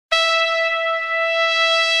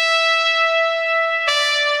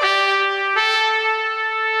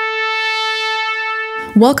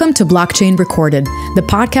Welcome to Blockchain Recorded, the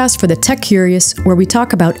podcast for the tech curious, where we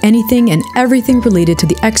talk about anything and everything related to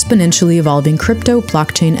the exponentially evolving crypto,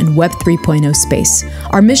 blockchain, and Web 3.0 space.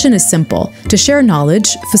 Our mission is simple: to share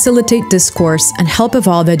knowledge, facilitate discourse, and help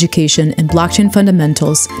evolve education in blockchain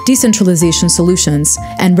fundamentals, decentralization solutions,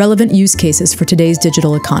 and relevant use cases for today's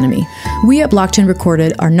digital economy. We at Blockchain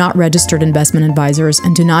Recorded are not registered investment advisors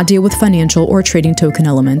and do not deal with financial or trading token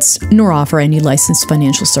elements, nor offer any licensed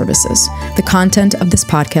financial services. The content of this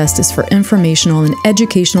podcast is for informational and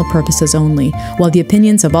educational purposes only, while the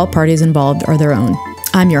opinions of all parties involved are their own.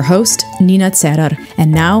 I'm your host, Nina Tserar,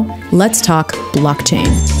 and now let's talk blockchain.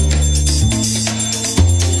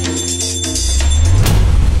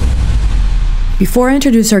 Before I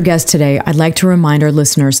introduce our guest today, I'd like to remind our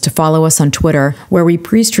listeners to follow us on Twitter, where we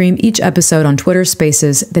pre-stream each episode on Twitter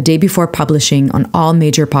Spaces the day before publishing on all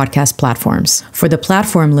major podcast platforms. For the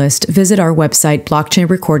platform list, visit our website,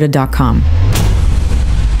 blockchainrecorded.com.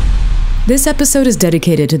 This episode is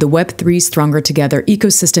dedicated to the Web3 Stronger Together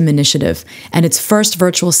ecosystem initiative and its first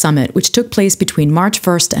virtual summit, which took place between March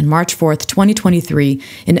 1st and March 4th, 2023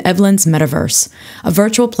 in Evveland's Metaverse, a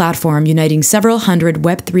virtual platform uniting several hundred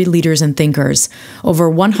Web3 leaders and thinkers, over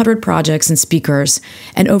 100 projects and speakers,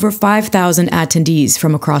 and over 5,000 attendees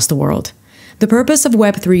from across the world. The purpose of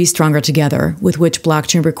Web3 Stronger Together, with which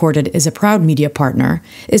Blockchain Recorded is a proud media partner,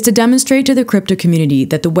 is to demonstrate to the crypto community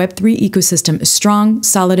that the Web3 ecosystem is strong,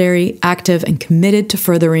 solidary, active, and committed to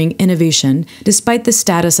furthering innovation despite the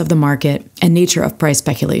status of the market and nature of price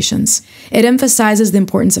speculations. It emphasizes the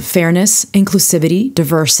importance of fairness, inclusivity,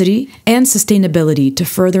 diversity, and sustainability to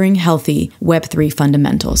furthering healthy Web3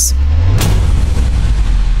 fundamentals.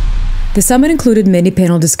 The summit included many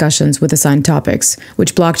panel discussions with assigned topics,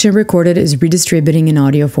 which Blockchain Recorded is redistributing in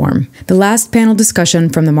audio form. The last panel discussion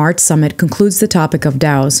from the March summit concludes the topic of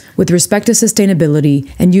DAOs with respect to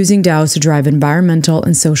sustainability and using DAOs to drive environmental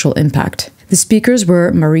and social impact. The speakers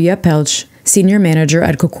were Maria Pelch, Senior Manager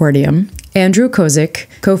at Concordium, Andrew Kozik,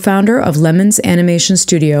 co-founder of Lemon's Animation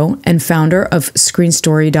Studio and founder of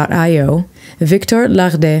ScreenStory.io, Victor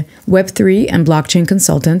Lardé, Web3 and blockchain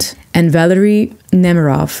consultant, and Valeriy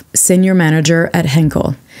Nemyrov, Senior Manager at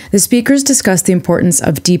Henkel. The speakers discussed the importance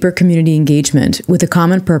of deeper community engagement with a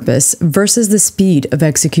common purpose versus the speed of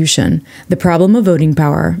execution, the problem of voting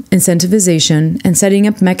power, incentivization, and setting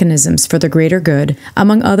up mechanisms for the greater good,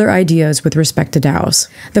 among other ideas with respect to DAOs.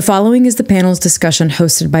 The following is the panel's discussion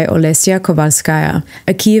hosted by Olesya Kovalskaya,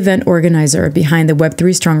 a key event organizer behind the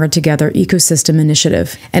Web3 Stronger Together ecosystem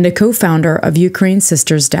initiative and a co-founder of Ukraine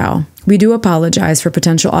Sisters DAO. We do apologize for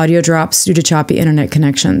potential audio drops due to choppy internet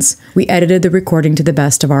connections. We edited the recording to the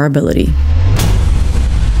best of our ability.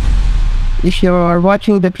 If you are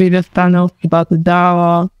watching the previous panels about the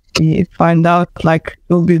DAO, you find out it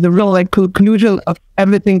will be the real conclusion of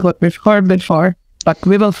everything what we've heard before. But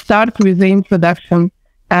we will start with the introduction.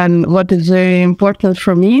 And what is very important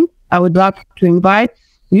for me, I would like to invite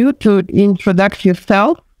you to introduce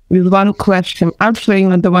yourself with one question,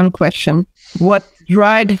 answering on the one question. What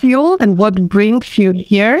drives you and what brings you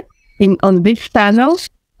here on this panel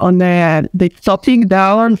on the topic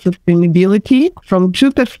DAO and sustainability from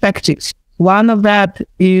two perspectives. One of that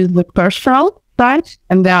is the personal side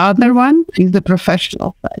and the other one is the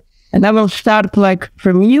professional side. And I will start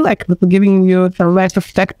for me, with giving you some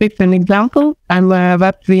perspective and example. I'm a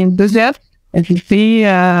Web3 enthusiast. As you see,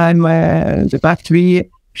 I'm the Web3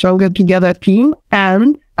 Stronger Together team,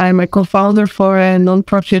 and I'm a co-founder for a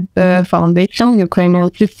non-profit foundation,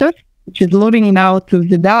 Ukrainian Sisters, which is looking now to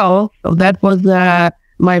the DAO. So that was the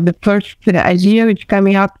first idea which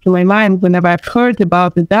coming up to my mind whenever I've heard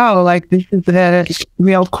about the DAO. This is a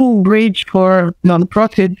real cool bridge for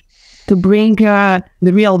non-profit to bring the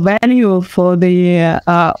real value for the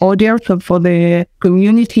audience and for the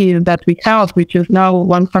community that we have, which is now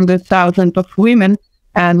 100,000 of women,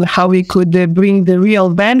 and how we could bring the real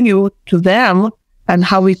value to them and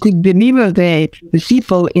how we could deliver the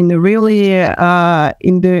people in a really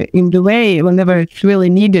in the way whenever it's really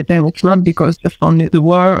needed. And it's not because just only the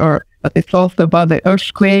war, but it's also about the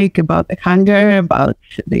earthquake, about the hunger, about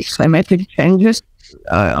the climatic changes.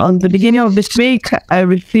 On the beginning of this week, I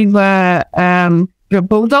received a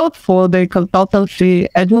proposal for the consultancy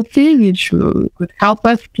agency, which could help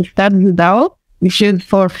us to start the DAO, which is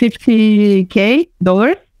for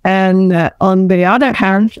 $50,000. And on the other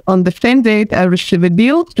hand, on the same date, I received a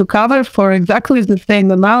deal to cover for exactly the same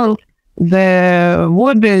amount the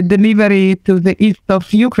wood delivery to the east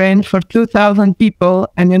of Ukraine for 2,000 people.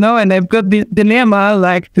 And, and I've got this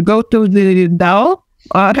dilemma, to go to the DAO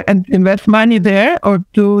and invest money there, or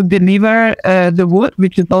to deliver the wood,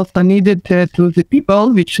 which is also needed to the people,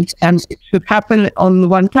 and it should happen on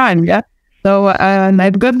one time, yeah? So and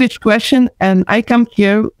I've got this question, and I come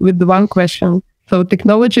here with one question. So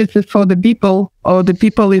technologies is for the people, or the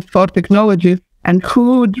people is for technologies? And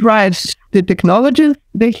who drives the technologies,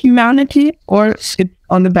 the humanity, or it's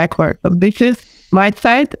on the backward? So this is my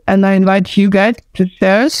side, and I invite you guys to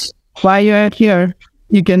share why you are here.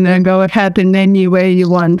 You can go ahead in any way you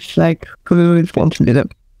want, like who is going to be the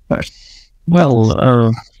first. Well,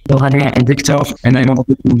 I'm Victor, and I want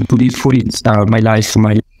to live fully my life,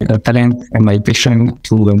 my talent, and my passion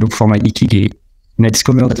to look for my ikigai. And I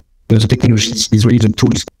discovered that the technology is really the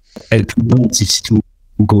tools that help this to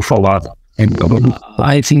go forward. And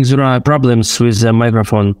I think there are problems with the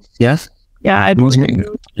microphone. Yes? Yeah,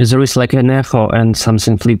 there is like an echo and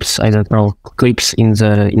something flips. I don't know, clips in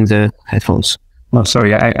the headphones. Oh,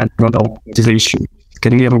 sorry, I don't know. This issue.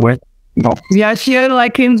 Can you hear me? No. We are here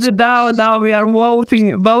like in the DAO now. We are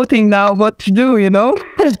voting now what to do, you know?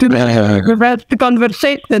 That's the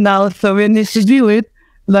conversation now. So we need to do it,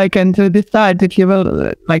 like, and to decide if you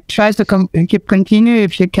will, like, try to keep continue,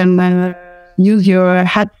 if you can use your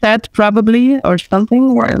headset probably or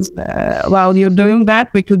something. While you're doing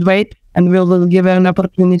that, we could wait and we'll give an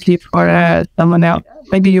opportunity for someone else.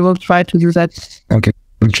 Maybe you will try to do that. Okay,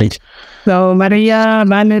 great. So Maria,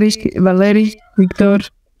 Valeriy, Victor,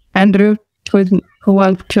 Andrew, who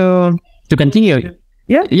wants to continue?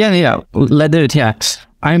 Yeah. Let's do it. Yeah,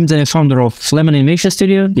 I'm the founder of Lemon Innovation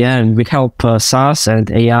Studio. Yeah, and we help SaaS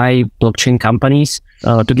and AI blockchain companies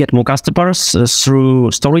to get more customers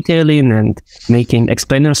through storytelling and making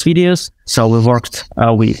explainers videos. So we worked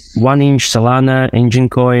with 1inch, Solana, Engine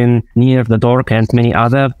Coin, Nemyrov, and many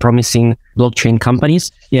other promising blockchain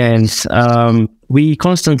companies. Yeah, and we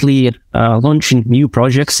constantly launching new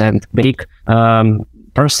projects and bake.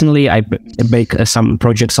 Personally, I make some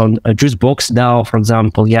projects on Juicebox DAO, for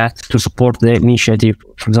example, to support the initiative.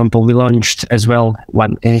 For example, we launched as well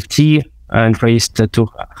one NFT and raised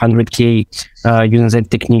 200K using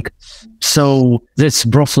that technique. So that's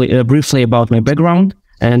briefly about my background.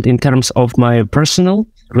 And in terms of my personal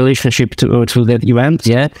relationship to that event,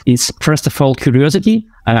 it's first of all curiosity.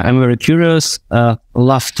 I'm very curious,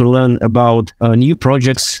 love to learn about new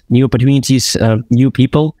projects, new opportunities, new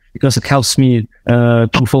people, because it helps me to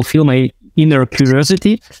fulfill my inner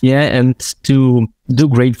curiosity, and to do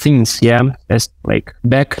great things, as like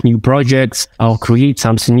back new projects or create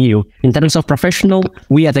something new. In terms of professional,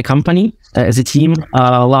 we at the company, as a team,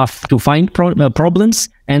 love to find problems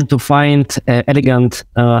and to find elegant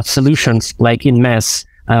solutions, like in math,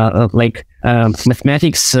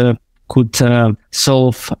 mathematics could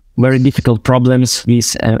solve very difficult problems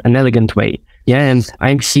with an elegant way. And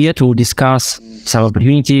I'm here to discuss some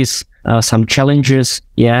opportunities, some challenges,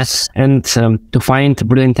 and to find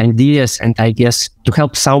brilliant ideas, and I guess to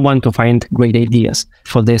help someone to find great ideas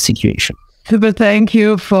for their situation. Super, thank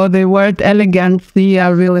you for the word elegancy.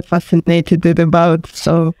 I'm really fascinated about.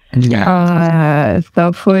 So, so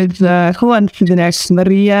who wants to be next?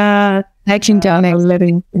 Maria.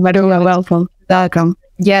 Maria, welcome. Welcome.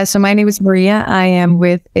 Yeah, so my name is Maria. I am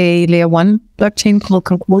with a layer 1 blockchain called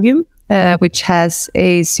Concordum, which has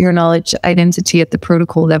a zero knowledge identity at the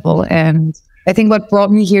protocol level. And I think what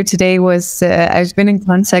brought me here today was I've been in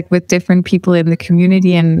contact with different people in the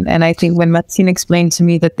community. And I think when Martin explained to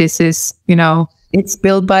me that this is, it's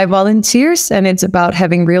built by volunteers and it's about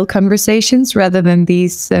having real conversations rather than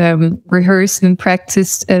these rehearsed and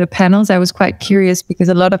practiced panels, I was quite curious, because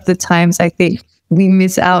a lot of the times I think we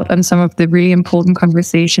miss out on some of the really important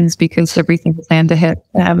conversations because everything is planned ahead.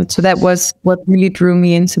 So that was what really drew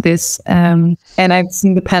me into this. And I've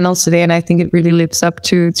seen the panels today, and I think it really lives up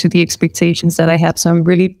to the expectations that I have. So I'm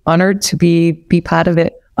really honored to be part of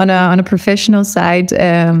it. On a professional side,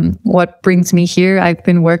 what brings me here, I've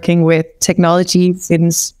been working with technology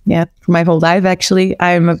since, for my whole life, actually.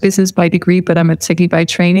 I'm a business by degree, but I'm a techie by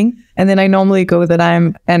training. And then I normally go that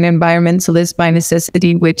I'm an environmentalist by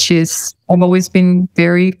necessity, which is, I've always been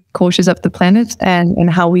very cautious of the planet and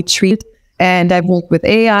how we treat it. And I've worked with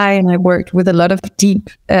AI and I worked with a lot of deep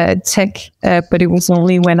tech, but it was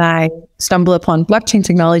only when I stumbled upon blockchain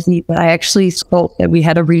technology that I actually thought that we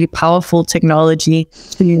had a really powerful technology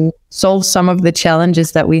to solve some of the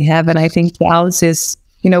challenges that we have. And I think DAOs is,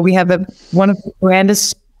 we have one of the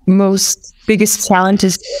grandest, biggest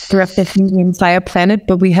challenges throughout the entire planet,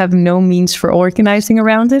 but we have no means for organizing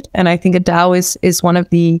around it. And I think a DAO is one of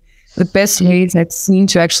the best ways I've seen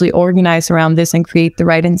to actually organize around this and create the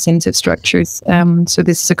right incentive structures. So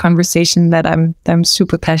this is a conversation that I'm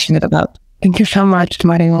super passionate about. Thank you so much,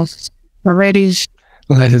 Maria. Already.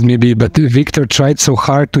 Let me be. But Victor tried so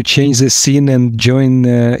hard to change the scene and join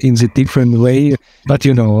in the different way. But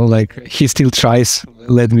like he still tries.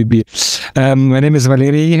 Let me be. My name is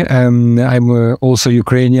Valeriy. I'm also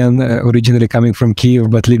Ukrainian, originally coming from Kyiv,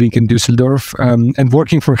 but living in Düsseldorf and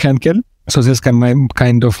working for Henkel. So this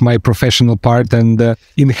kind of my professional part. And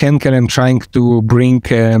in Henkel, I'm trying to bring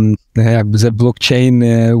the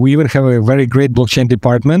blockchain. We even have a very great blockchain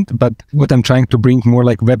department, but what I'm trying to bring more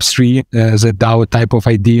like Web3, the DAO type of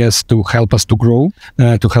ideas to help us to grow,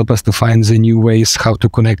 to help us to find the new ways how to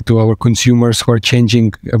connect to our consumers who are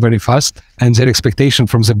changing very fast, and their expectation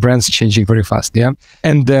from the brands changing very fast. Yeah.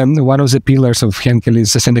 And one of the pillars of Henkel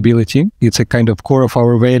is sustainability. It's a kind of core of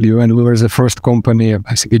our value. And we were the first company,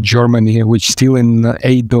 I think in Germany, which still in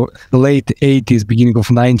the late 80s, beginning of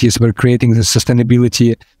 90s, were creating the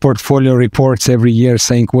sustainability portfolio reports every year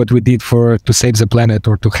saying what we did to save the planet,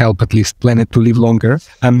 or to help at least planet to live longer,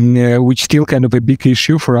 which still kind of a big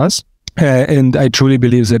issue for us. And I truly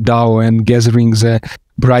believe that DAO and gathering the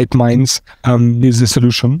bright minds is the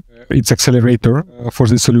solution. It's accelerator for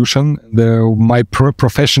the solution. My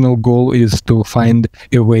professional goal is to find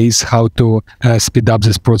ways how to speed up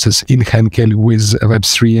this process in Henkel with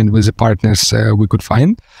Web3 and with the partners we could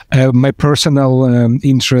find. My personal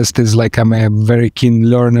interest is like I'm a very keen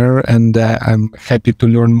learner, and I'm happy to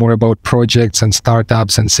learn more about projects and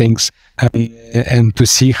startups and things, and to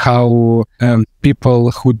see how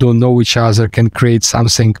people who don't know each other can create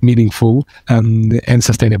something meaningful and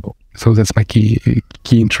sustainable. So that's my key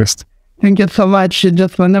interest. Thank you so much.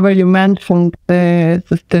 Just whenever you mentioned the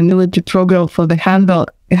sustainability program for the Henkel,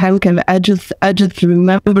 I just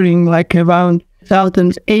remembering like around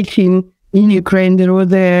 2018 in Ukraine, there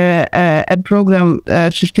was a program,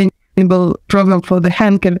 sustainable program for the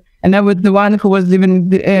Henkel, and I was the one who was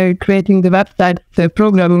even creating the website, the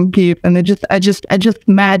program in Kyiv, and I just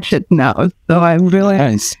match it now. So I'm really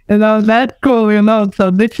nice. That's cool.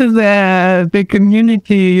 So this is the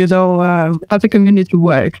community. How the community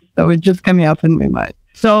works. So it's just coming up in my mind.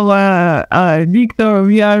 So Victor,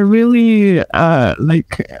 we are really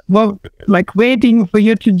waiting for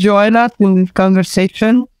you to join us in this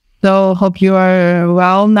conversation. So hope you are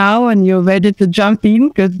well now and you're ready to jump in,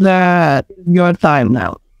 because your time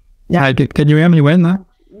now. Yeah, can you hear me well?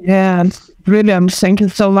 Yeah, brilliant. Thank you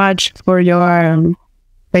so much for your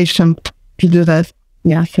patience to do this.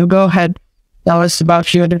 Yeah, so go ahead. Tell us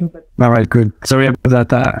about you a little bit. All right, good. Sorry about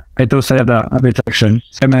that. I thought I had a bit of action.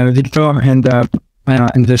 I'm Victor, and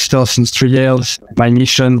investor since 3 years. My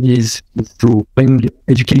mission is to bring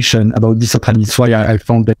education about decentralized. That's why I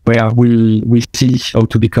found that where we see how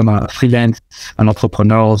to become a freelance and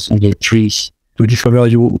entrepreneurs and get trees to discover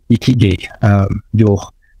your ikigai, your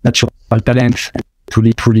natural talent, to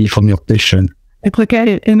live truly from your passion. It's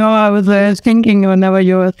okay. I was thinking whenever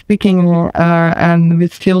you were speaking, and we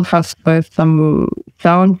still have some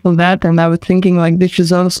sound for that, and I was thinking like this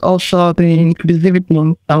is also the inclusivity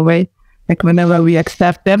in some way. Like whenever we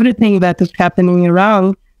accept everything that is happening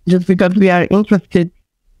around, just because we are interested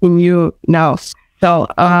in you now. So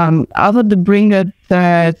I would bring us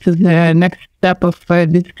to the next step of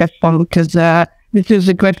discussion, because this is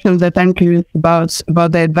a question that I'm curious about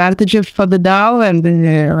the advantages for the DAO and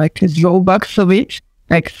the drawbacks of it.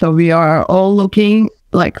 So we are all looking,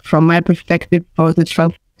 from my perspective, for the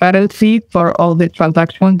transparency for all the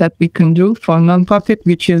transactions that we can do for nonprofit,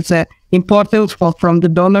 which is important from the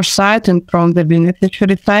donor side and from the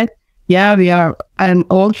beneficiary side. Yeah, we are. And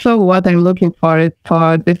also what I'm looking for is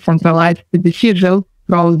for decentralized decisions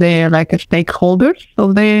from the stakeholders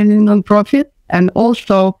of the nonprofit. And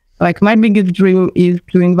also, my biggest dream is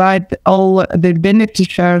to invite all the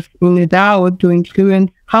beneficiaries in the DAO to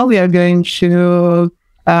influence how we are going to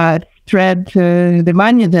spread the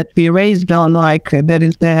money that we raised on. There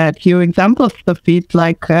is a few examples of it,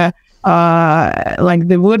 the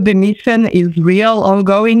Wood mission is real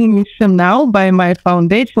ongoing mission now by my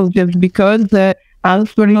foundation, just because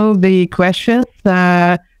answering the questions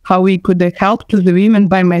how we could help to the women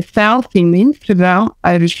by myself in Instagram.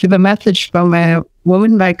 I received a message from a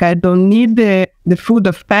woman I don't need the food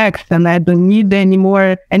of packs, and I don't need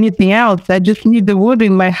anything else. I just need the wood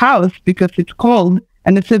in my house because it's cold.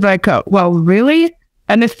 And I said well, really?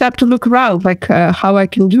 And I started to look around how I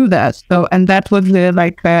can do that. So, and that was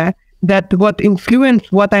that what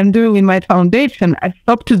influenced what I'm doing in my foundation. I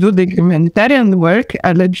stopped to do the humanitarian work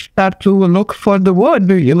and let's start to look for the wood,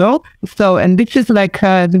 So, and this is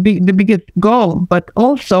the biggest goal, but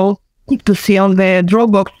also to see on the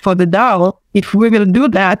drawbox for the DAO, if we will do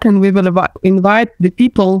that and we will invite the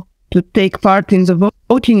people to take part in the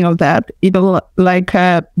voting of that, it will break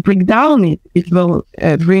down it. It will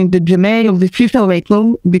bring the DNA of the future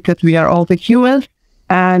vehicle, because we are all the humans.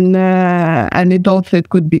 and it also it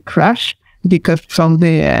could be crashed because from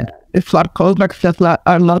the smart contracts that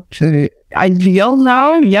are not ideal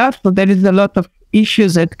now. Yeah, so there is a lot of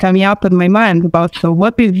issues that coming up in my mind about. So,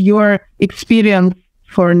 what is your experience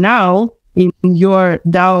for now in your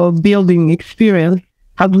DAO building experience?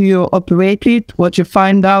 How do you operate it? What you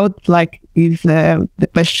find out, like, is the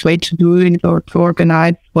best way to do it or to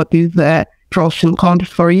organize? What is the pros and cons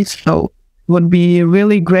for it? So, it would be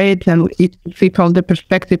really great, and it see from the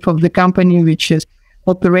perspective of the company, which is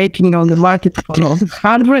operating on the market for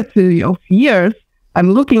hundreds of years.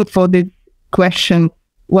 I'm looking for this question: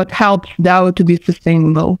 what helps DAO to be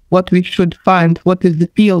sustainable? What we should find? What is the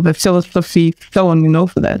field, the philosophy, so on,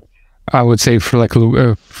 for that? I would say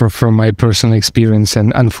from my personal experience,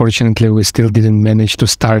 and unfortunately we still didn't manage to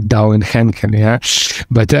start DAO in Henkel, yeah.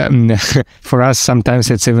 But for us, sometimes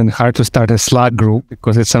it's even hard to start a Slack group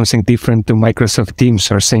because it's something different to Microsoft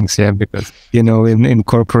Teams or things, yeah. Because in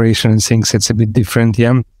corporation and things, it's a bit different,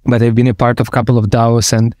 yeah. But I've been a part of a couple of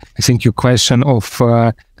DAOs, and I think your question of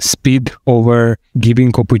speed over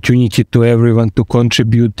giving opportunity to everyone to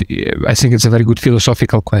contribute, I think it's a very good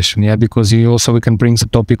philosophical question, yeah, because we can bring the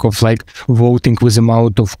topic of like voting with the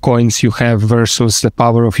amount of coins you have versus the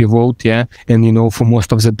power of your vote, yeah. And for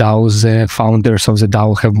most of the DAOs, the founders of the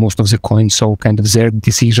DAO have most of the coins, so kind of their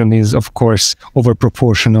decision is of course over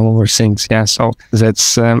proportional over things, yeah. So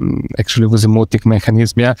that's actually was a motive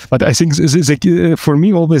mechanism, yeah. But I think for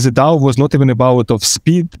me, always the DAO was not even about of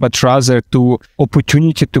speed, but rather to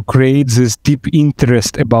opportunity to create this deep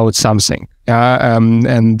interest about something.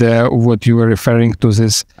 And what you were referring to,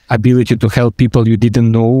 this ability to help people you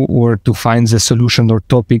didn't know or to find the solution or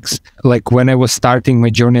topics. Like when I was starting my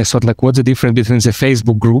journey, I thought like, what's the difference between the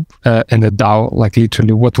Facebook group and a DAO? Like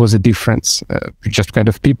literally, what was the difference? Just kind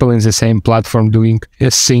of people in the same platform doing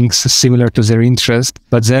things similar to their interest.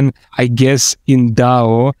 But then I guess in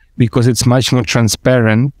DAO, because it's much more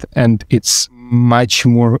transparent and it's much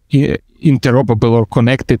more interoperable or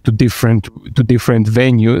connected to different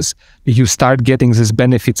venues, you start getting these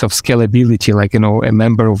benefits of scalability. Like, a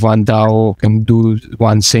member of one DAO can do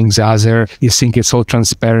one thing, the other. You think it's all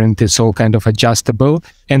transparent, it's all kind of adjustable.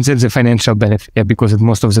 And then the financial benefit, yeah, because at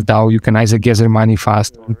most of the DAO, you can either gather money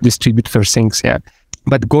fast, or distribute for things, yeah.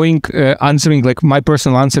 But answering like my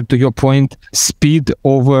personal answer to your point, speed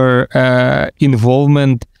over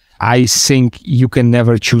involvement, I think you can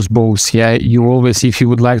never choose both. Yeah, you always, if you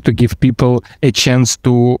would like to give people a chance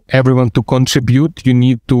everyone to contribute, you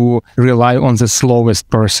need to rely on the slowest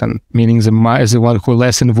person, meaning the one who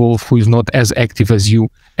less involved, who is not as active as you,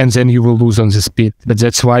 and then you will lose on the speed. But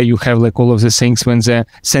that's why you have like all of the things when the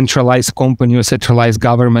centralized company or centralized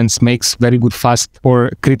governments makes very good, fast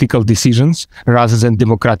or critical decisions rather than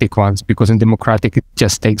democratic ones, because in democratic it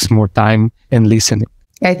just takes more time and listening.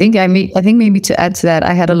 I think maybe to add to that,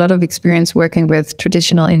 I had a lot of experience working with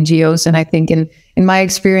traditional NGOs, and I think in my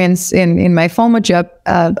experience in my former job,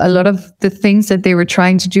 a lot of the things that they were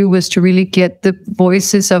trying to do was to really get the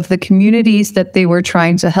voices of the communities that they were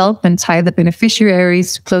trying to help and tie the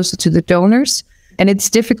beneficiaries closer to the donors. And it's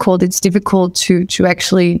difficult. It's difficult to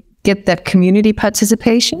actually get that community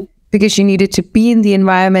participation, because you needed to be in the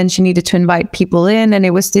environment, you needed to invite people in, and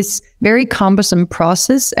it was this very cumbersome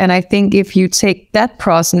process. And I think if you take that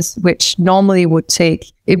process, which normally would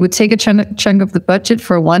take a chunk of the budget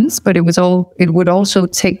for once, but it would also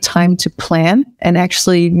take time to plan and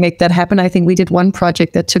actually make that happen. I think we did one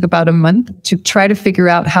project that took about a month to try to figure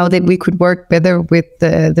out how that we could work better with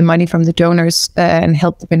the money from the donors and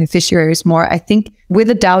help the beneficiaries more. I think with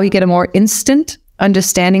a DAO, you get a more instant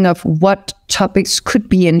understanding of what topics could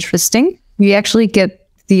be interesting. You actually get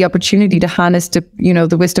the opportunity to harness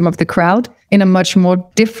the wisdom of the crowd in a much more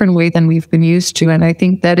different way than we've been used to. And I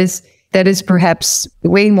think that is perhaps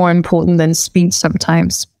way more important than speed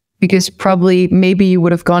sometimes, because probably maybe you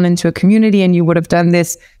would have gone into a community and you would have done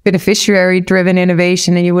this beneficiary driven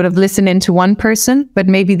innovation and you would have listened into one person, but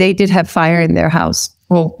maybe they did have fire in their house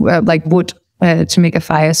or like wood to make a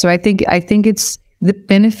fire. So I think it's the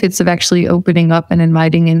benefits of actually opening up and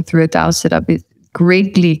inviting in through a DAO setup is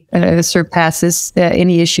greatly surpasses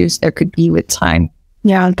any issues there could be with time.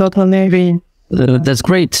 Yeah, totally agree. That's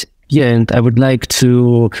great. Yeah, and I would like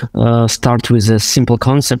to start with a simple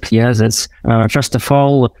concept. Yeah, that's first of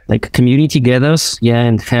all, like community gathers, yeah,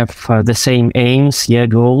 and have the same aims, yeah,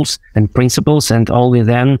 goals and principles, and only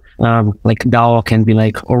then like DAO can be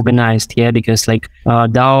like organized, yeah, because like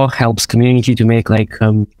DAO helps community to make like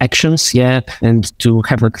actions, yeah, and to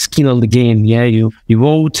have like skin on the game, yeah. You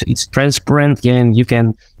vote, it's transparent, yeah, and you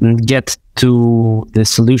can get to the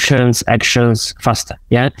solutions, actions faster.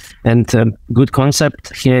 Yeah. And good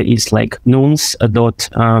concept here is like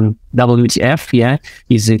WTF, yeah,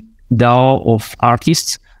 is a DAO of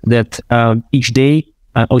artists that each day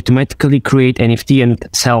automatically create NFT and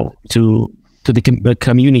sell to the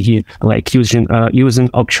community, like using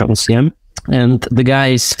auctions. Yeah. And the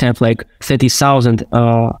guys have like 30,000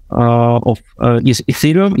 of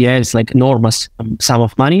Ethereum. Yeah, it's like enormous sum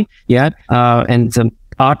of money. Yeah, and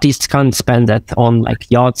artists can't spend that on like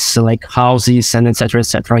yachts, like houses, and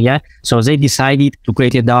etc. Yeah, so they decided to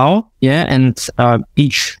create a DAO. Yeah, and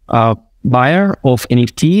each buyer of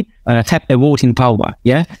NFT have a voting power.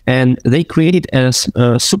 Yeah, and they created a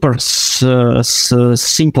super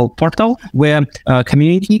simple portal where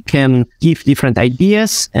community can give different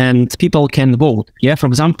ideas and people can vote. Yeah, for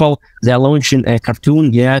example, they're launching a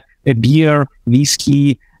cartoon. Yeah, a beer,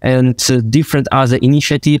 whiskey, and different other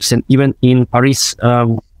initiatives, and even in Paris.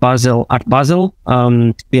 Art Basel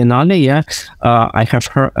Biennale, yeah, I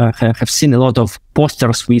have seen a lot of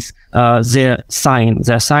posters with their sign.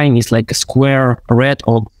 Their sign is like a square red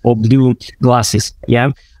or blue glasses, yeah,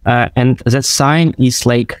 and that sign is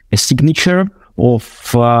like a signature of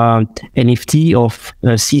NFT of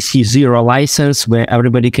CC0 license, where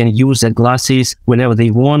everybody can use that glasses whenever they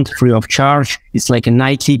want, free of charge. It's like a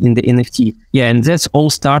Nike in the NFT, yeah, and that's all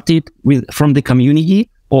started from the community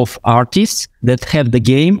of artists that have the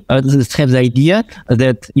game, that have the idea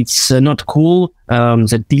that it's not cool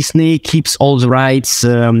that Disney keeps all the rights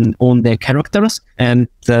on their characters, and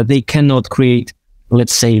they cannot create,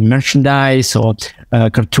 let's say, merchandise or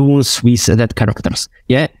cartoons with that characters.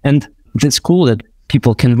 Yeah, and that's cool that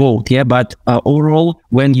people can vote. Yeah, but overall,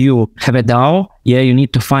 when you have a DAO, yeah, you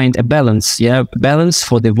need to find a balance. Yeah, balance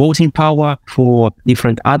for the voting power, for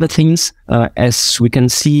different other things. As we can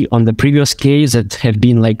see on the previous case that have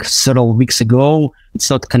been like several weeks ago, it's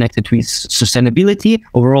not connected with sustainability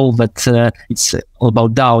overall, but it's all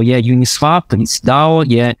about DAO. Yeah, Uniswap, it's DAO.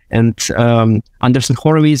 Yeah, and Andreessen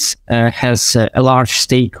Horowitz has a large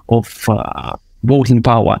stake of voting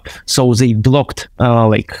power, so they blocked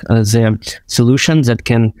the solutions that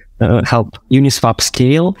can help Uniswap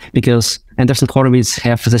scale, because Andreessen Horowitz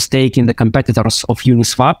have the stake in the competitors of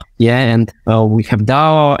Uniswap. Yeah, and we have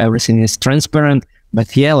DAO, everything is transparent,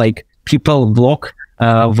 but yeah, like people block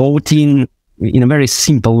voting in a very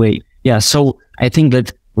simple way. Yeah, so I think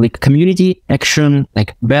that like community action,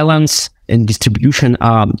 like balance and distribution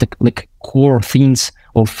are the like core things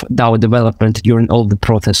of DAO development during all the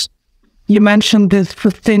process. You mentioned this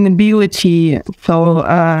sustainability,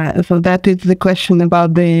 so that is the question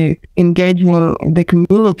about the engagement of the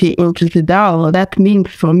community into the DAO. That means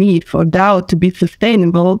for me, for DAO to be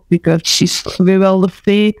sustainable, because we will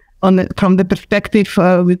see from the perspective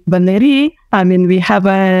with Valeriy, I mean, we have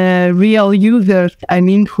a real users,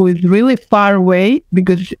 who is really far away,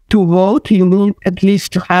 because to vote, you need at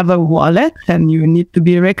least to have a wallet and you need to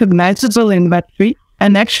be recognizable in Web3.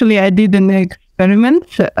 And actually, I did an experiment.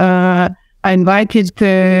 I invited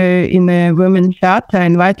in a women's chat, I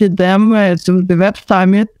invited them to the Web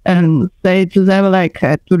Summit and say to them, like,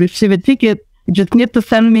 to receive a ticket, you just need to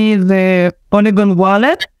send me the Polygon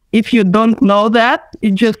wallet. If you don't know that,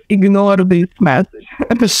 you just ignore this message.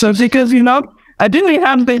 So because, I didn't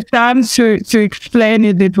have the time to explain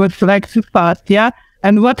it. It was like too fast, yeah?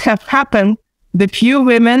 And what has happened, the few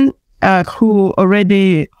women who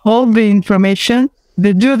already hold the information,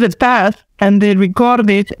 they do the task and they record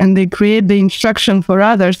it and they create the instruction for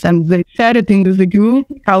others and they share it into the group,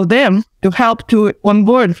 how them to help to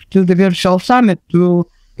onboard to the virtual summit, to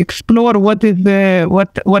explore what is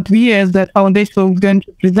what we as the foundation is going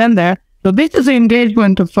to present there. So this is the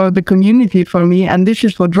engagement for the community for me, and this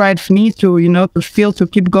is what drives me to, to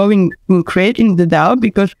keep going in creating the DAO,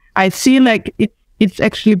 because I see like it's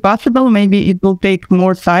actually possible. Maybe it will take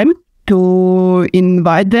more time to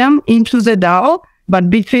invite them into the DAO. But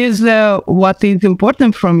this is what is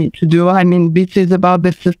important for me to do. This is about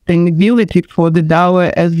the sustainability for the DAO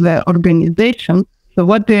as the organization. So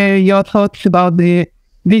what are your thoughts about this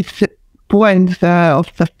point of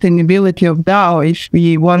sustainability of DAO if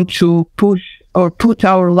we want to push or put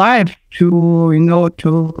our lives to,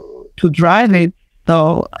 to drive it?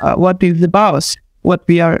 So what is about what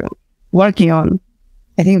we are working on?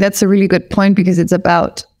 I think that's a really good point, because it's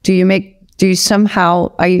about,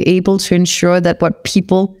 are you able to ensure that what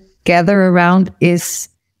people gather around is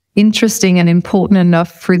interesting and important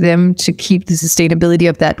enough for them to keep the sustainability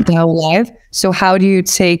of that DAO alive? So how do you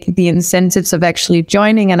take the incentives of actually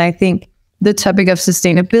joining? And I think the topic of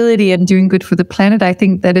sustainability and doing good for the planet, I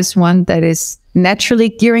think that is one that is naturally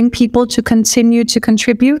gearing people to continue to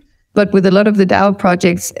contribute. But with a lot of the DAO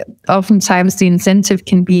projects, oftentimes the incentive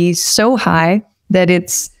can be so high that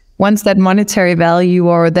it's once that monetary value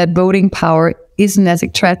or that voting power isn't as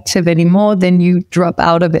attractive anymore, then you drop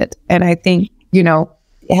out of it. And I think,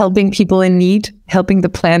 helping people in need, helping the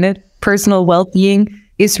planet, personal well-being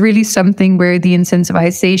is really something where the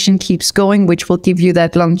incentivization keeps going, which will give you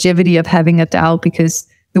that longevity of having a DAO, because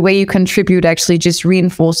the way you contribute actually just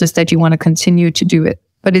reinforces that you want to continue to do it.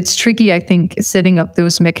 But it's tricky, I think, setting up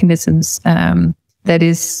those mechanisms that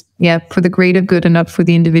is, for the greater good and not for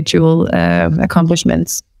the individual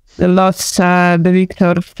accomplishments. The lost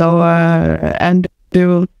Victor, so and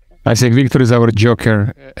do. I think Victor is our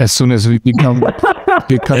joker. As soon as we become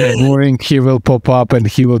boring, he will pop up and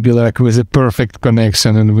he will be like with a perfect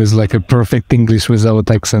connection and with like a perfect English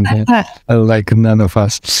without accent, like none of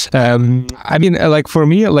us. I mean, like for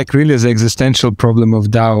me, like really the existential problem of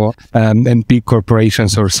DAO and big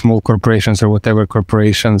corporations or small corporations or whatever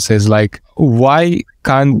corporations is like, why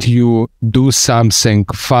can't you do something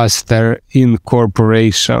faster in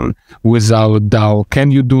corporation without DAO? Can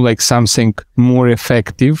you do like something more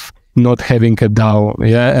effective not having a DAO?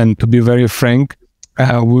 Yeah, and to be very frank,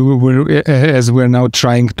 as we're now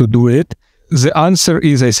trying to do it, the answer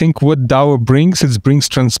is, I think what DAO brings, it brings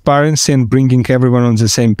transparency and bringing everyone on the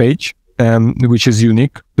same page. Which is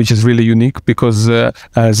unique, which is really unique, because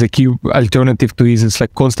the key alternative to this is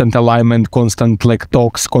like constant alignment, constant like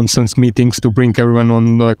talks, constant meetings to bring everyone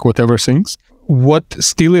on like whatever things. What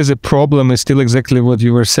still is a problem is still exactly what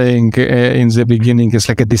you were saying in the beginning, is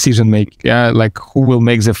like a decision making. Yeah, like who will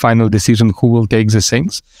make the final decision, who will take the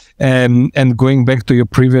things, and going back to your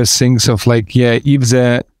previous things of like,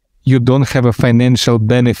 if you don't have a financial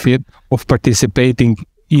benefit of participating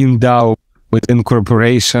in DAO within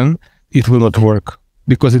corporation, it will not work,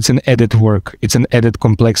 because it's an added work. It's an added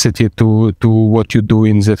complexity to what you do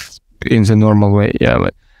in the normal way. Yeah,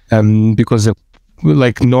 because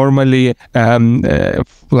like normally,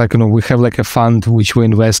 we have like a fund which we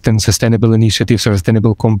invest in sustainable initiatives or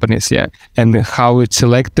sustainable companies. Yeah, and how it's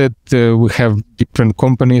selected, we have different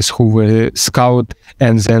companies who we scout,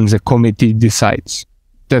 and then the committee decides.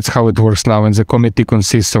 That's how it works now, and the committee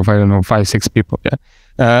consists of 5-6 people. Yeah.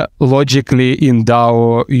 Logically in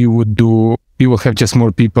DAO you will have just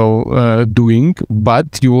more people doing,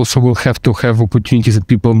 but you also will have to have opportunities that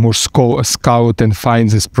people more scout and find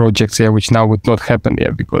these projects, which now would not happen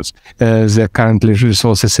because the currently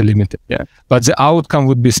resources are limited. Yeah, but the outcome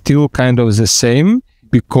would be still kind of the same,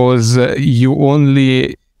 because you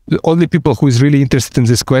only people who is really interested in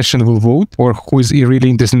this question will vote, or who is really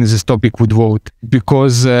interested in this topic would vote,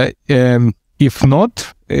 because if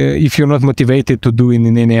not, if you're not motivated to do it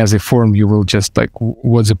in any other form, you will just like,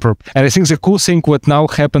 what's the purpose? And I think the cool thing what now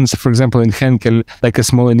happens, for example, in Henkel, like a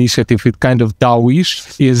small initiative, it kind of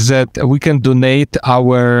DAO-ish, is that we can donate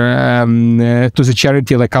our to the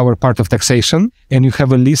charity, like our part of taxation, and you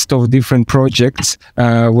have a list of different projects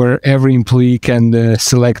where every employee can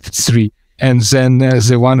select 3. And then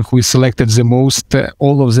the one who is selected the most,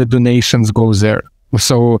 all of the donations go there.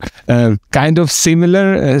 So kind of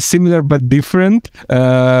similar but different.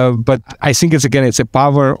 But I think it's a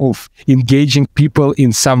power of engaging people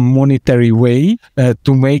in some monetary way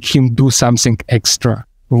to make him do something extra,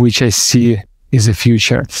 which I see is the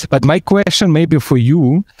future. But my question maybe for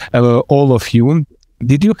you, all of you,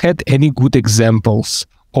 did you had any good examples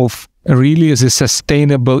of really the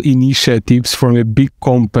sustainable initiatives from a big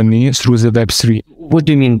company through the Web3? What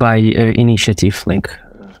do you mean by initiative? Like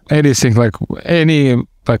anything, like any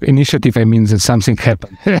like initiative, I mean that something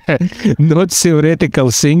happened. Not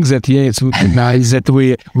theoretical things that it's nice that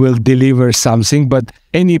we will deliver something, but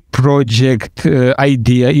any project,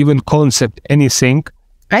 idea, even concept, anything.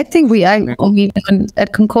 I think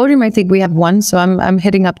at Concordium, I think we have one. So I'm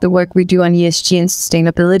heading up the work we do on ESG and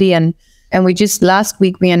sustainability, and we just last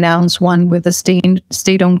week we announced one with a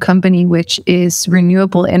state-owned company, which is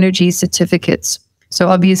renewable energy certificates. So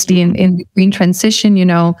obviously in the green transition,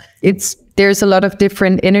 there's a lot of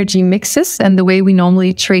different energy mixes, and the way we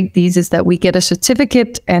normally trade these is that we get a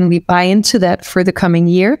certificate and we buy into that for the coming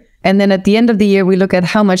year. And then at the end of the year, we look at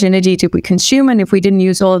how much energy did we consume, and if we didn't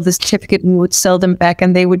use all of the certificate, we would sell them back,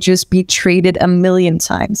 and they would just be traded 1,000,000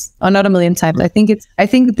 times, or not 1,000,000 times. I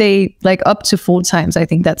think they like up to 4 times. I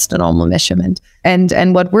think that's the normal measurement.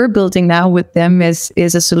 And what we're building now with them is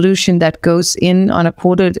a solution that goes in on a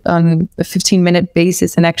 15-minute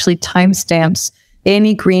basis and actually timestamps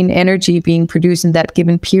any green energy being produced in that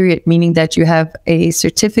given period, meaning that you have a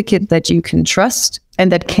certificate that you can trust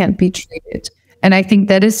and that can't be traded. And I think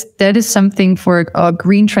that is something for a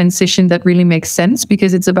green transition that really makes sense,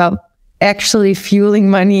 because it's about actually fueling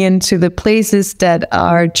money into the places that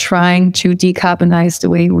are trying to decarbonize the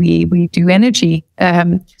way we do energy.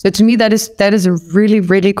 So to me, that is a really,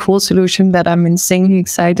 really cool solution that I'm insanely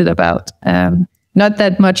excited about. Not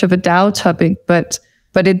that much of a DAO topic, but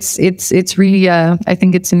it's really, I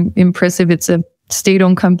think it's impressive. It's a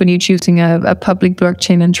state-owned company choosing a public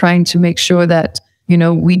blockchain and trying to make sure that,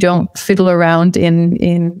 we don't fiddle around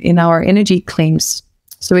in our energy claims.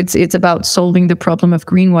 So it's about solving the problem of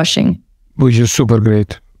greenwashing. Which is super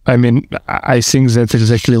great. I mean, I think that's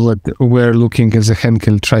exactly what we're looking as a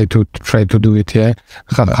Henkel try to do it. Yeah,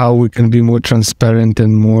 how we can be more transparent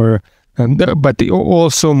and more, but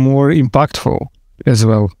also more impactful as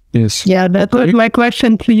well. Yes. Yeah, that was my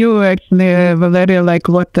question to you, actually, Valeriy. Like,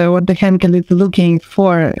 what the Henkel is looking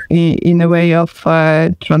for in a way of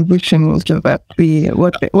transition to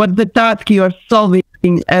Web3. What the task you are solving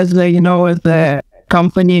as a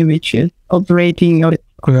company which is operating.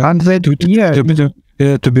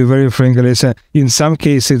 To be very frank, Olesya, in some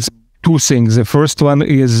cases, two things. The first one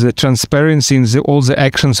is transparency in all the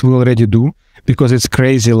actions we already do, because it's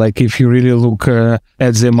crazy. Like, if you really look at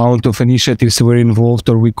the amount of initiatives we're involved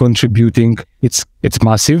or we're contributing, it's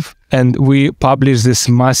massive. And we publish this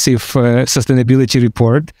massive sustainability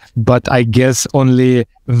report, but I guess only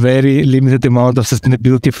very limited amount of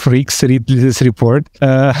sustainability freaks read this report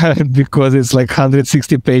because it's like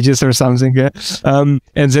 160 pages or something. And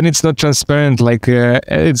then it's not transparent. Like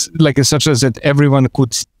it's like such as that everyone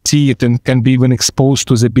could see it and can be even exposed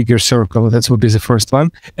to the bigger circle. That would be the first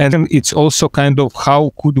one. And then it's also kind of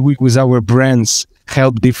how could we, with our brands,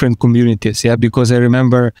 help different communities. Yeah, because I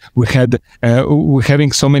remember we're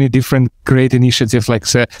having so many different great initiatives, like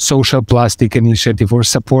the social plastic initiative or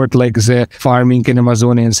support like the farming in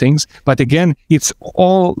Amazonia and things. But again, it's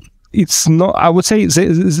not, I would say,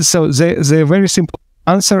 the very simple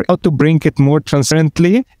answer how to bring it more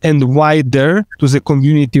transparently and wider to the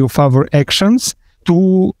community of our actions,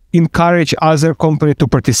 to encourage other companies to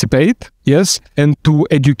participate, yes, and to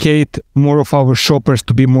educate more of our shoppers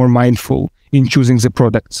to be more mindful in choosing the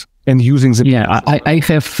products and using the. Yeah, I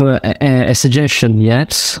have a suggestion.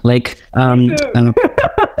 Yes, like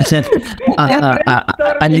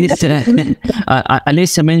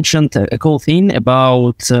Olesya mentioned a cool thing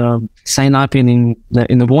about sign up in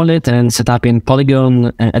the wallet and set up in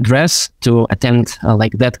Polygon address to attend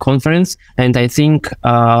like that conference. And I think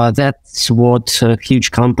that's what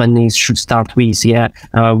huge companies should start with. Yeah,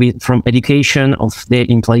 from education of their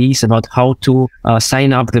employees about how to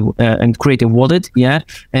sign up and create a wallet. Yeah,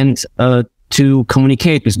 and to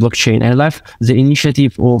communicate with blockchain. I love the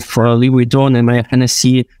initiative of Louis Vuitton and Maria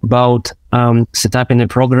Hennessy about setting a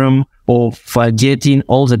program of getting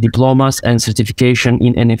all the diplomas and certification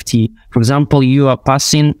in NFT. For example, you are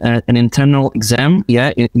passing an internal exam,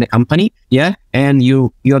 yeah, in the company, yeah, and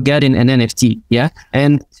you are getting an NFT, yeah,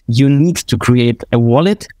 and you need to create a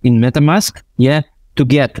wallet in MetaMask, yeah, to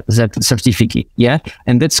get that certificate, yeah,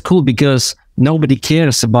 and that's cool because nobody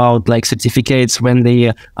cares about like certificates when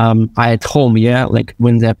they are at home, yeah, like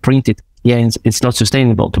when they're printed. Yeah, it's not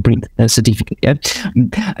sustainable to print a certificate. Yeah,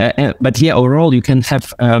 but yeah, overall you can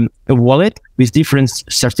have a wallet with different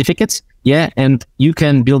certificates. Yeah, and you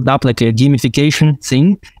can build up like a gamification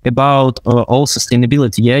thing about all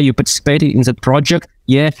sustainability. Yeah, you participate in that project.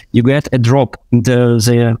 Yeah, you get a drop in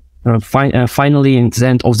the finally in the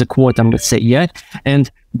end of the quarter, let's say. Yeah,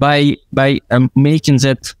 and by making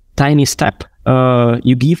that tiny step,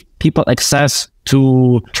 you give people access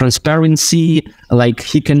to transparency, like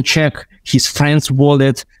he can check his friend's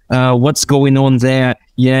wallet, what's going on there,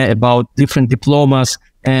 yeah, about different diplomas,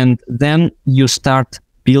 and then you start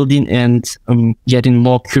building and getting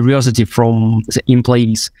more curiosity from the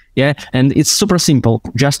employees, yeah, and it's super simple,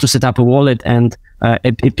 just to set up a wallet and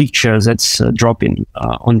a picture that's dropping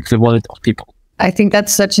on the wallet of people. I think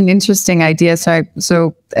that's such an interesting idea.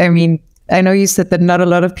 So I mean, I know you said that not a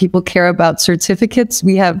lot of people care about certificates.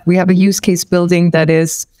 We have a use case building that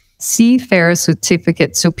is seafarer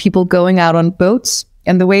certificate. So people going out on boats.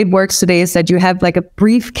 And the way it works today is that you have like a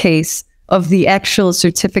briefcase of the actual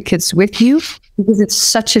certificates with you, because it's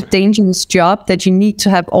such a dangerous job that you need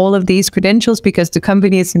to have all of these credentials because the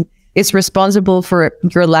company is responsible for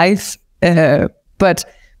your life.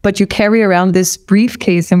 But you carry around this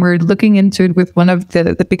briefcase, and we're looking into it with one of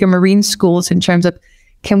the bigger marine schools in terms of,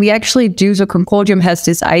 can we actually do, so Concordium has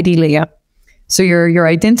this ID layer. So you're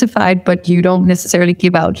identified, but you don't necessarily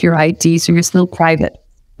give out your ID, so you're still private.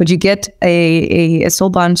 But you get a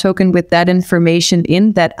Solban token with that information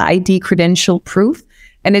in that ID credential proof.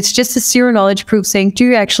 And it's just a zero knowledge proof saying, do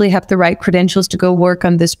you actually have the right credentials to go work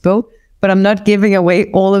on this boat? But I'm not giving away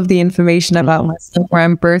all of the information about myself, where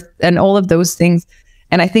I'm birthed, and all of those things.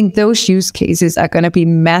 And I think those use cases are going to be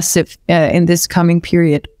massive in this coming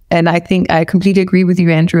period. And I think I completely agree with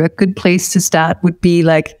you, Andrew. A good place to start would be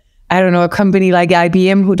like, I don't know, a company like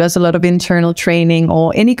IBM who does a lot of internal training,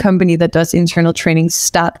 or any company that does internal training,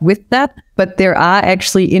 start with that. But there are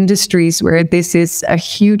actually industries where this is a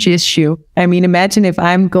huge issue. I mean, imagine if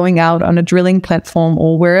I'm going out on a drilling platform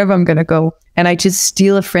or wherever I'm going to go, and I just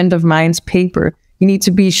steal a friend of mine's paper. You need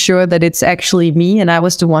to be sure that it's actually me and I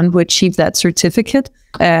was the one who achieved that certificate.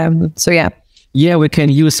 So yeah. Yeah, we can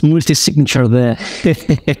use multi-signature there.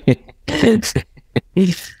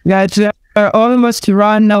 Yeah, it's almost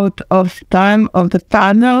run out of time of the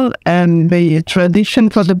panel, and the tradition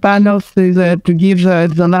for the panels is to give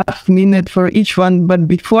the last minute for each one. But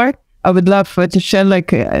before, I would love to share,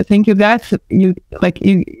 thank you guys. You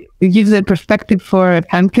give the perspective for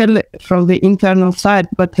Henkel from the internal side.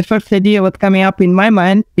 But the first idea was coming up in my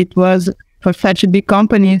mind. It was for such a big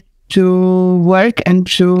company to work and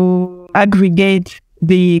to aggregate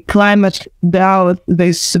the climate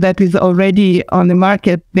DAOs that is already on the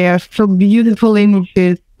market. There are so beautiful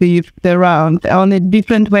initiatives around on a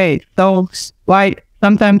different way. So why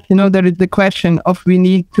sometimes, there is the question of we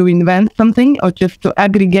need to invent something or just to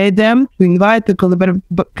aggregate them, to invite, to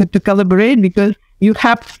collaborate, because you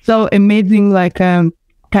have so amazing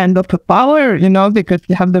kind of a power, because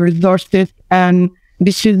you have the resources, and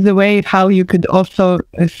this is the way how you could also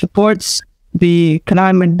support the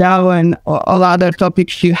climate DAO and all other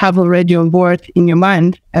topics you have already on board in your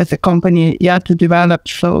mind as a company, to develop.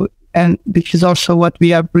 So, and this is also what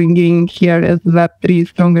we are bringing here as Web3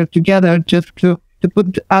 Stronger Together, just to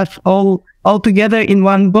put us all together in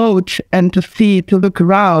one boat and to look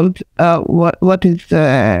around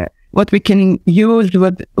what we can use,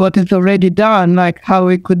 what is already done, like how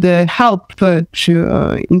we could help to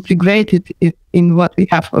integrate it in what we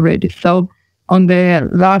have already. So on the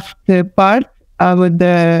last part,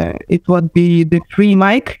 it would be the free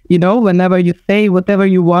mic, whenever you say whatever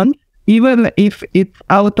you want, even if it's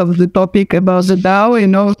out of the topic about the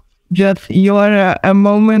DAO, just your a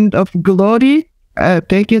moment of glory,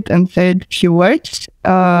 take it and say a few words,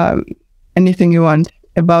 anything you want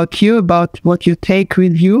about you, about what you take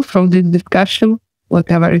with you from this discussion,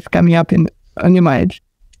 whatever is coming up on your mind.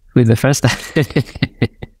 With the first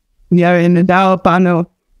We are in the DAO panel.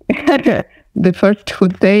 The first who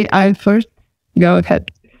say I'm first. Go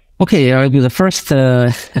ahead. Okay, I'll be the first.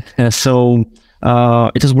 So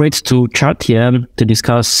it is great to chat here to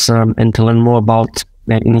discuss and to learn more about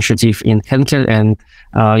the initiative in Henkel and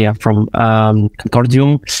from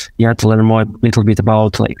Concordium. To learn more a little bit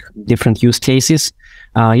about different use cases.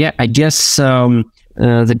 I guess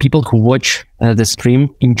the people who watch the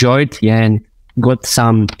stream enjoyed and got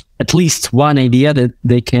at least one idea that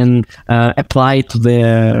they can apply to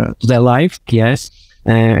their life. Yes.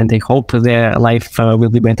 And they hope their life will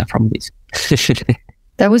be better from this.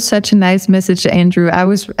 That was such a nice message, Andrew. I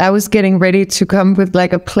was getting ready to come with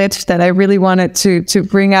a pledge that I really wanted to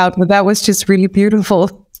bring out, but that was just really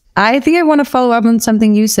beautiful. I think I want to follow up on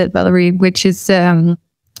something you said, Valeriy, which is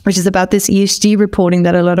about this ESG reporting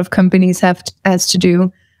that a lot of companies has to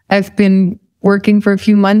do. I've been working for a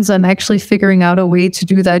few months on actually figuring out a way to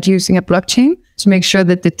do that using a blockchain to make sure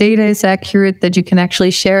that the data is accurate, that you can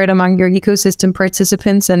actually share it among your ecosystem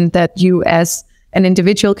participants, and that you as an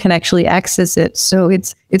individual can actually access it. So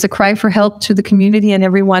it's a cry for help to the community and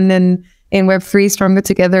everyone in Web3 Stronger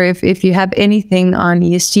Together. If you have anything on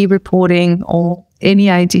ESG reporting or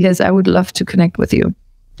any ideas, I would love to connect with you.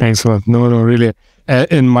 Thanks a lot. No, really.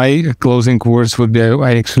 And my closing words would be,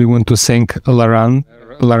 I actually want to thank Laurent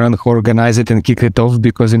who organized it and kicked it off,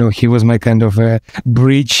 because he was my kind of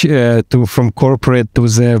bridge from corporate to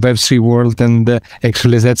the Web3 world, and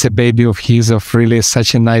actually that's a baby of his, of really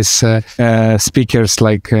such a nice speakers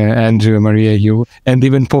like Andrew, Maria, you, and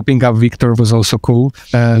even popping up Victor was also cool,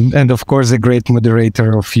 and of course a great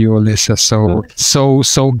moderator of you, Olesya.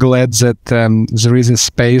 So glad that there is a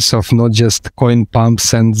space of not just coin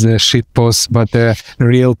pumps and shit posts, but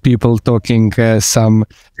real people talking some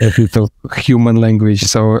bit of human language.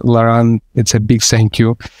 So Laurent, it's a big thank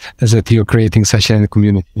you that you're creating such a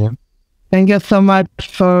community. Yeah. Thank you so much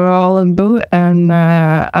for all of you. And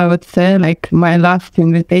I would say my last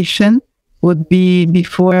invitation would be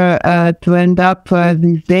before to end up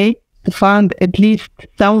this day, to find at least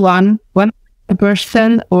one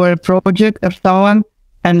person or a project or someone,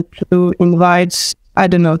 and to invite, I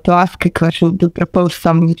don't know, to ask a question, to propose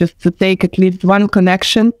something, just to take at least one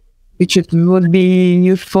connection, which would be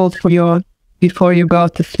useful for you before you go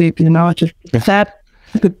to sleep, just set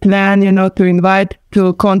the plan, to invite,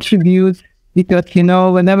 to contribute, because,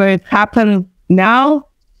 whenever it happens now,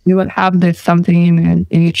 you will have this something in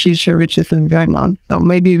the future which isn't going on. So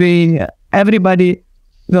maybe everybody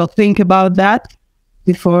will think about that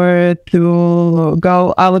before to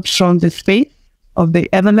go out from the space of the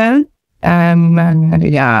Evveland. And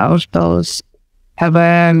also have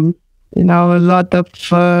a lot of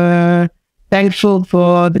thankful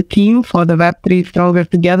for the team, for the Web3 Stronger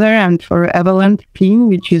Together, and for Evveland team,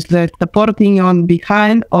 which is supporting on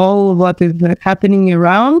behind all what is happening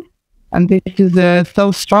around. And this is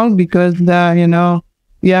so strong because,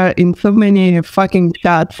 we are in so many fucking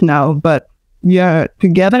chats now, but we are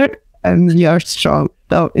together and we are strong.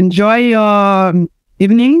 So enjoy your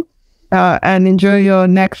evening and enjoy your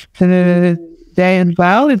next day as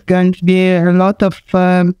well. It's going to be a lot of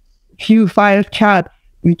few fire chats,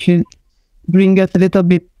 which is bring us a little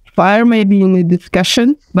bit fire maybe in the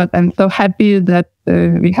discussion. But I'm so happy that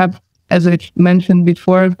we have, as I mentioned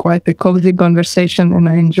before, quite a cozy conversation, and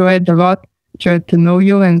I enjoyed a lot. Tried to know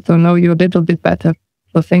you and to know you a little bit better.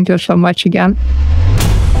 So thank you so much again.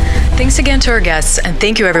 Thanks again to our guests, and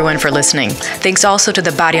thank you everyone for listening. Thanks also to the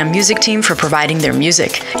Bariam Music team for providing their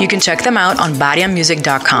music. You can check them out on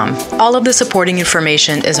bariammusic.com. All of the supporting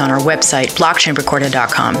information is on our website,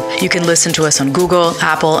 blockchainrecorded.com. You can listen to us on Google,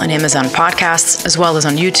 Apple, and Amazon podcasts, as well as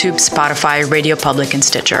on YouTube, Spotify, Radio Public, and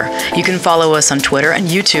Stitcher. You can follow us on Twitter and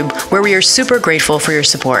YouTube, where we are super grateful for your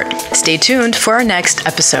support. Stay tuned for our next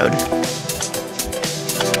episode.